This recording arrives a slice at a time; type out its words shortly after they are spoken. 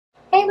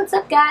what's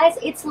up guys?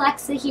 It's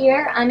Lexa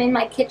here. I'm in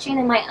my kitchen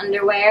in my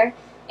underwear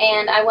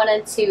and I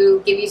wanted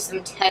to give you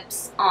some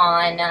tips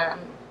on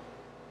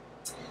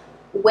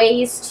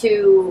ways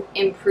to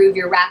improve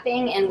your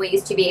rapping and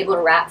ways to be able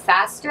to rap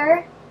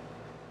faster.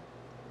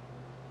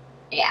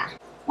 Yeah.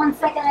 1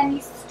 second, I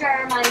need to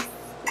stir my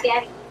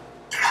spaghetti.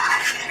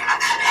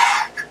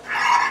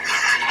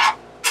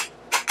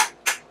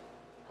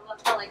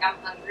 Like I'm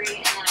hungry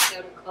and then I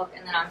go to cook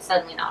and then I'm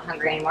suddenly not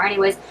hungry anymore.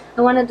 Anyways,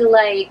 I wanted to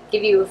like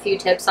give you a few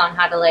tips on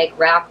how to like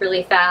rap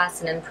really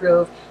fast and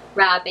improve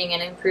rapping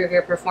and improve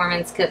your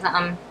performance, because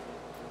I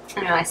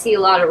don't know, I see a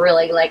lot of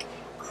really like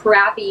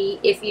crappy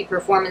iffy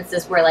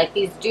performances where like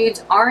these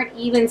dudes aren't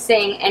even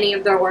saying any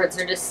of their words.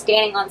 They're just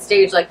standing on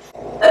stage like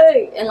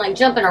hey and like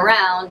jumping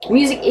around.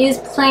 Music is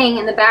playing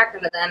in the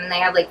background of them and they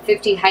have like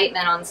 50 hype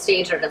men on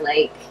stage that are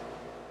like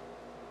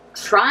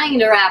trying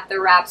to rap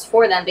their raps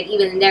for them, but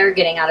even they're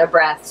getting out of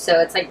breath. So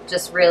it's like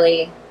just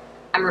really,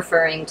 I'm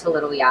referring to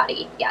Little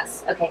Yachty.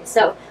 Yes. Okay.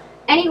 So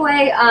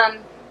anyway,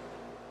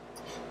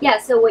 yeah.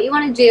 So what you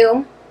want to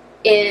do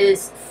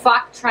is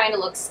fuck trying to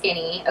look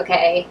skinny.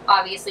 Okay.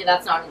 Obviously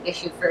that's not an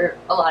issue for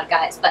a lot of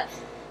guys, but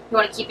you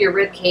want to keep your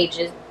rib cage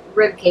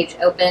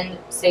open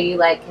so you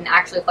like can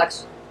actually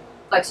flex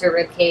your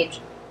rib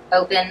cage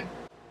open.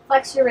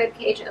 Flex your rib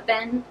cage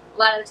open. A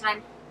lot of the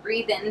time,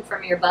 breathe in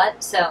from your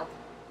butt. So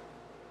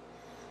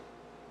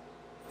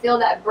feel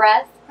that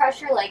breath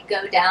pressure like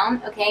go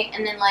down, okay?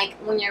 And then like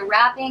when you're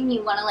rapping,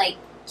 you want to like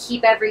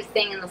keep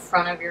everything in the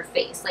front of your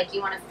face. Like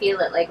you want to feel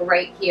it like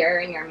right here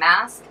in your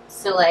mask.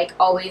 So like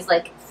always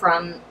like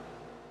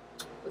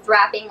with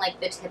rapping, like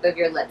the tip of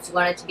your lips. You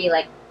want it to be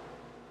like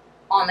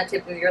on the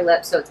tip of your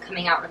lips so it's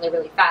coming out really,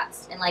 really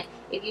fast. And like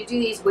if you do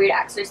these weird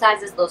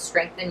exercises, they'll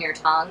strengthen your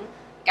tongue.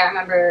 Like I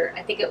remember,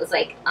 I think it was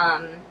like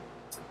an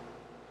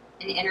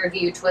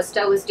interview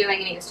Twista was doing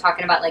and he was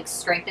talking about like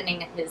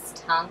strengthening his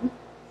tongue.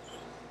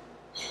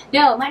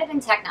 No, it might have been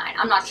Tech 9.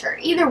 I'm not sure.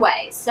 Either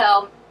way,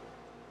 so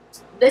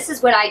this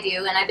is what I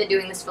do, and I've been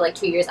doing this for like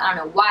 2 years. I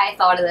don't know why I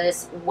thought of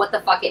this, what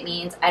the fuck it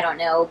means, I don't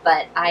know,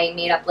 but I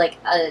made up like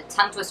a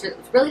tongue twister that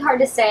was really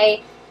hard to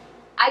say.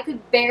 I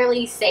could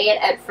barely say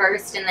it at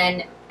first, and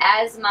then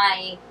as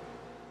my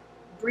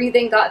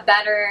breathing got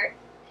better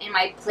and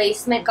my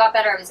placement got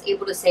better, I was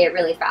able to say it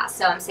really fast.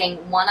 So I'm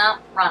saying wanna,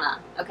 runna,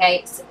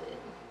 okay? So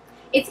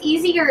it's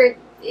easier,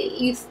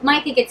 you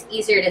might think it's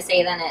easier to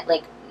say than it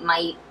like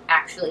might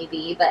actually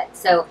be, but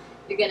so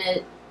you're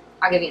gonna,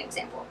 I'll give you an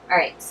example.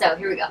 Alright, so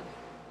here we go.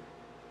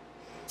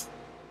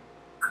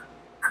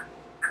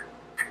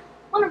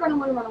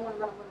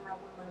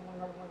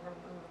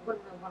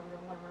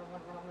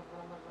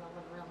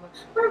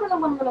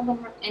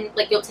 And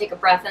like you'll take a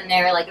breath in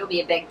there, like it'll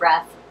be a big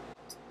breath.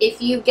 If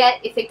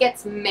it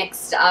gets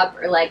mixed up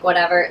or like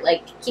whatever,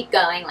 like keep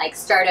going, like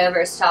start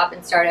over, stop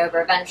and start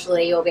over.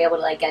 Eventually you'll be able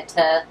to like get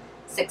to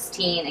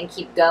 16 and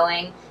keep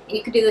going. And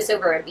you could do this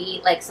over a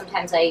beat. Like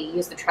sometimes I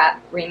use the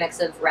trap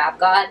remix of Rap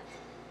God.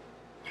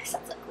 It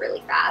sounds like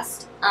really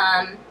fast.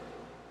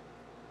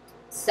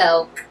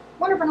 So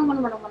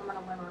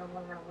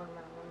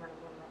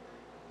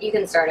you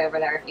can start over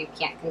there if you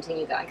can't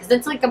continue going, because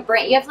it's like a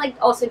brain. You have to like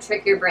also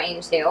trick your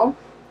brain too.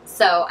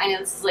 So I know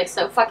this is like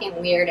so fucking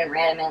weird and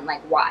random and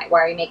like why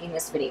are you making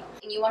this video?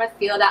 And you want to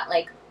feel that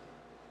like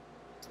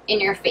in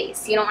your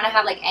face. You don't want to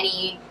have like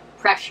any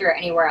pressure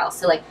anywhere else.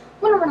 So like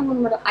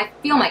I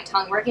feel my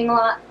tongue working a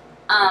lot,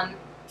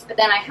 but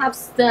then I have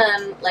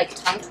some like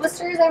tongue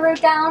twisters I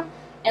wrote down,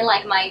 and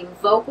like my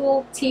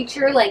vocal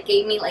teacher like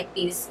gave me like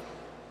these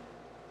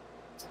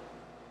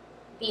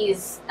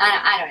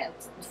I don't know,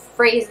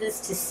 phrases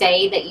to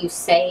say that you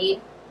say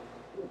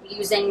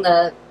using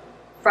the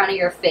front of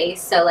your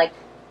face. So like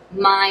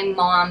my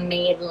mom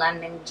made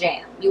lemon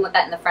jam, you want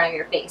that in the front of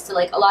your face. So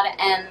like a lot of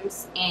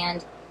M's,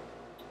 and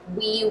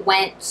we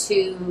went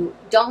to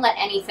don't let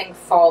anything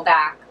fall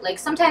back. Like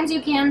sometimes you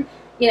can,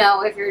 you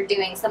know, if you're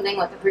doing something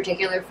with a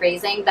particular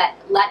phrasing, but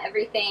let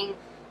everything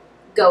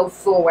go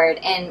forward.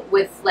 And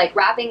with like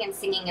rapping and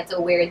singing, it's a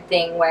weird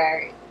thing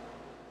where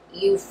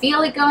you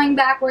feel it going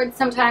backwards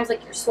sometimes,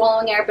 like you're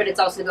swallowing air, but it's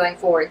also going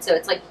forward. So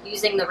it's like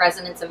using the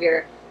resonance of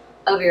your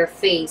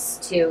face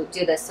to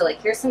do this. So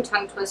like here's some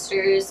tongue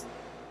twisters.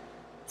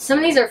 Some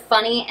of these are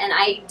funny and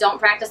I don't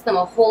practice them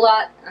a whole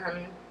lot,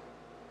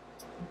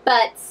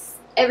 but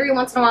every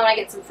once in a while when I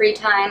get some free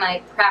time,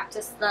 I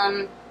practice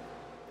them.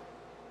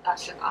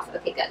 Shut off.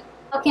 Okay, good.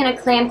 How can a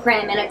clam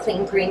cram in a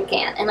clean cream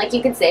can? And like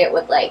you can say it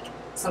with like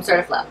some sort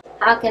of flow.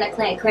 How can a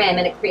clam cram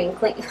in a clean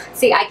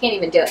See, I can't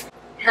even do it.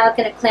 How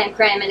can a clam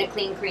cram in a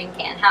clean cream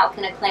can? How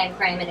can a clam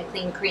cram in a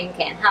clean cream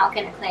can? How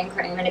can a clam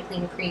cram in a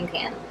clean cream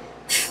can?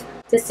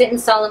 To sit in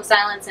solemn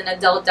silence in a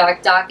dull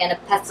dark dock and a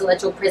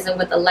pestilential prison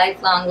with a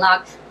lifelong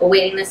lock,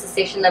 awaiting the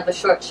cessation of a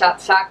short sharp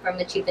shock from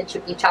a cheap and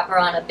chippy chopper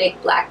on a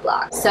big black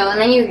block. So,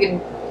 and then you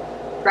can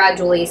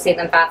gradually say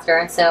them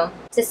faster. So,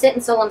 to sit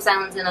in solemn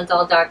silence in a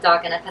dull dark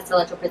dock and a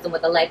pestilential prison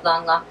with a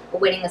lifelong lock,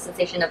 awaiting the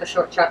cessation of a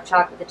short sharp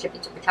shock with a chippy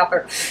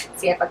chopper.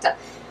 See, I fucked up.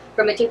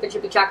 From a cheap and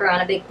chippy chopper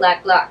on a big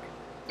black block.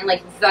 And like,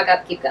 if you fuck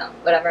up, keep going.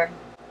 Whatever.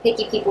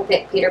 Picky people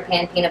pick Peter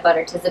Pan, peanut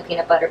butter, 'tis a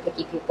peanut butter,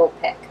 picky people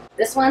pick.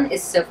 This one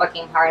is so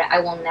fucking hard, I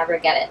will never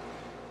get it.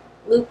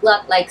 Luke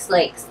Luck likes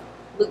lakes.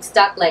 Luke's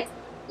duck likes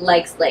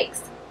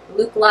lakes.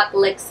 Luke Luck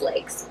licks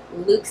lakes.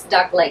 Luke's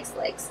duck likes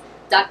lakes.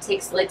 Duck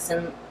takes licks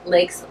and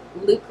lakes.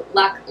 Luke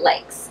Luck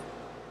likes.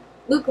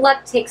 Luke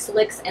Luck takes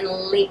licks and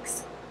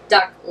lakes.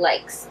 Duck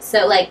likes.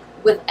 So like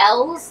with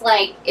L's,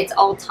 like it's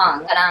all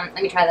tongue. But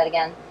let me try that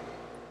again.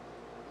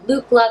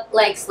 Luke Luck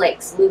likes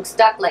lakes. Luke's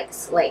duck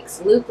likes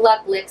lakes. Luke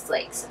Luck licks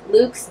lakes.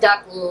 Luke's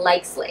duck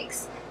likes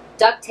lakes.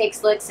 Duck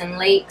takes licks and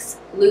lakes.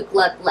 Luke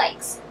Luck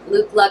likes.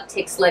 Luke Luck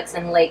takes licks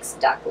and lakes.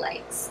 Duck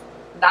likes.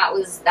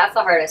 That's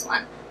the hardest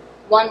one.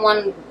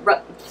 1-1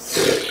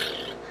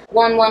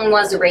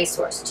 was a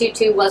racehorse.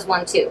 2-2 was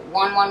 1-2.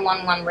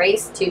 1-1-1-1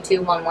 race.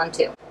 2-2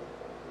 1-1-2.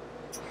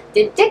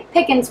 Did Dick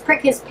Pickens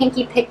prick his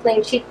pinky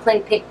pickling cheek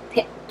cling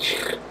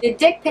Did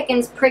Dick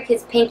Pickens prick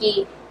his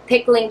pinky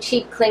pickling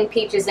cheap cling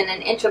peaches in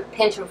an inch of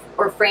pinch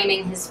or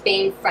framing his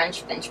famed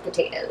French finch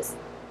potatoes?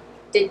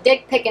 Did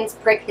Dick Pickens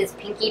prick his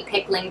pinky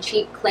pickling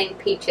cheap cling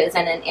peaches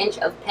in an inch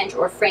of pinch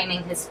or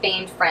framing his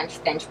famed French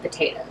finch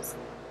potatoes?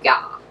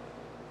 Yeah.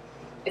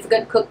 If a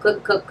good cook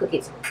cook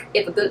cookies.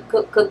 If a good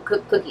cook cook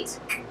cookies.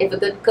 If a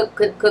good cook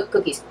cook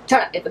cookies.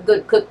 Turn up. If a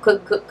good cook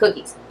cook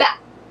cookies. Bah.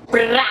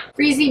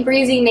 Freezy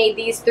Breezy made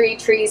these 3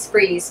 trees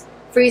freeze.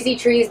 Freezy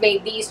trees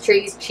made these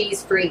trees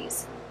cheese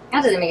freeze.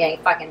 That doesn't make any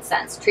fucking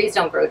sense. Trees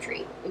don't grow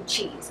cheese.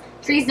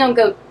 Trees don't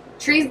grow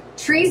cheese.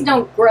 Trees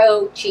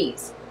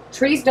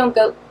don't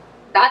grow.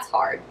 That's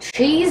hard.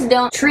 Trees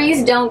don't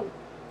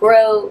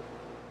grow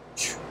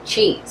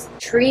cheese.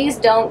 Trees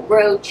don't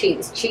grow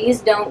cheese.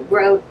 Trees don't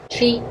grow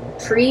cheese.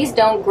 Trees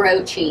don't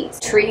grow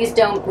cheese. Trees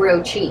don't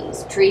grow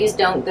cheese.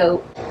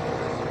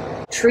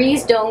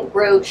 Trees don't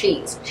grow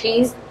cheese.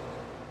 Cheese.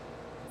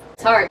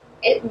 It's hard.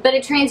 But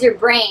it trains your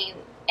brain,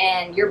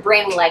 and your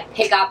brain will like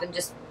pick up and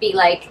just be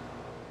like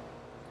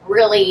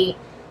really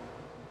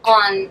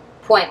on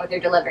point with your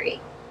delivery.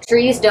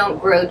 Trees don't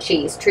grow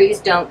cheese.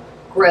 Trees don't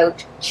grow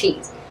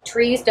cheese.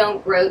 Trees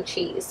don't grow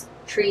cheese.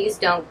 Trees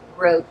don't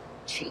grow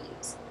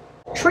cheese.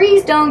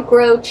 Trees don't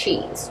grow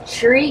cheese.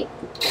 Trees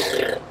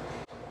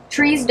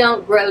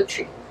don't grow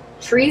cheese.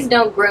 Trees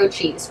don't grow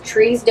cheese.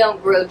 Trees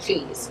don't grow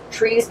cheese.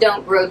 Trees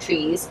don't grow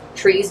cheese.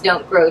 Trees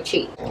don't grow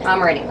cheese.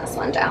 I'm writing this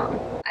one down.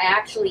 I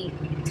actually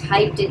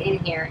typed it in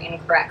here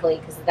incorrectly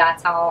because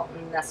that's how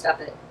messed up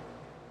it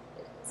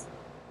is.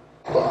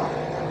 Cool.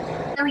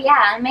 So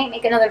yeah, I might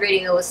make another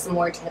video with some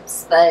more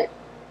tips, but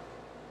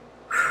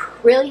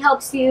really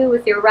helps you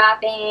with your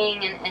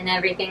rapping and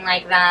everything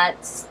like that.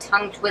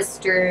 Tongue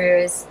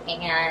twisters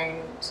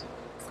and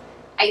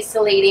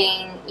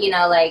isolating, you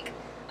know, like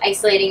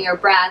isolating your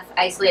breath,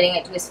 isolating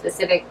it to a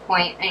specific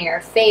point in your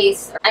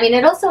face. I mean,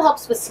 it also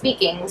helps with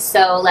speaking,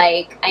 so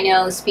like I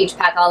know speech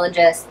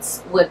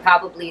pathologists would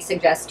probably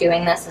suggest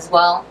doing this as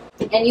well.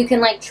 And you can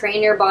like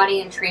train your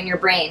body and train your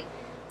brain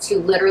to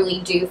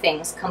literally do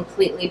things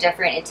completely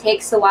different. It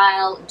takes a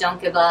while,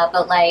 don't give up,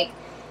 but like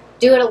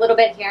do it a little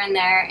bit here and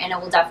there and it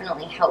will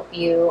definitely help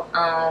you.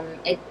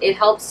 It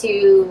helps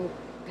you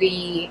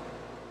be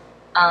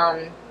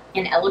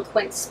an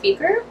eloquent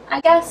speaker,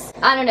 I guess.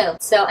 I don't know.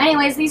 So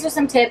anyways, these are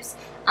some tips.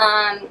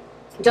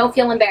 Don't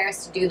feel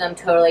embarrassed to do them.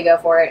 Totally go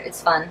for it.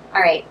 It's fun.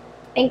 All right.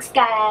 Thanks,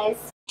 guys.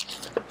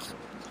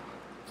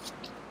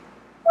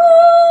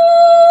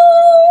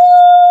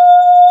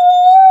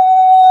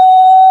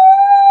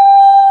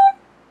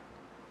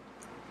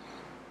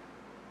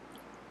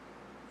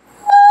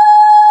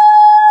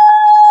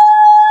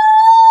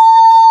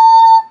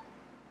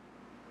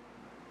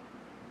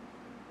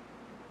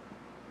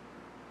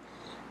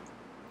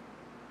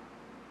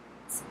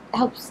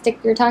 Help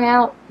stick your tongue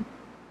out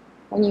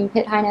when you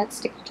hit high notes.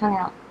 Stick your tongue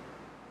out.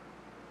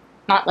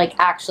 Not like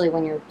actually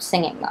when you're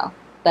singing though,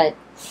 but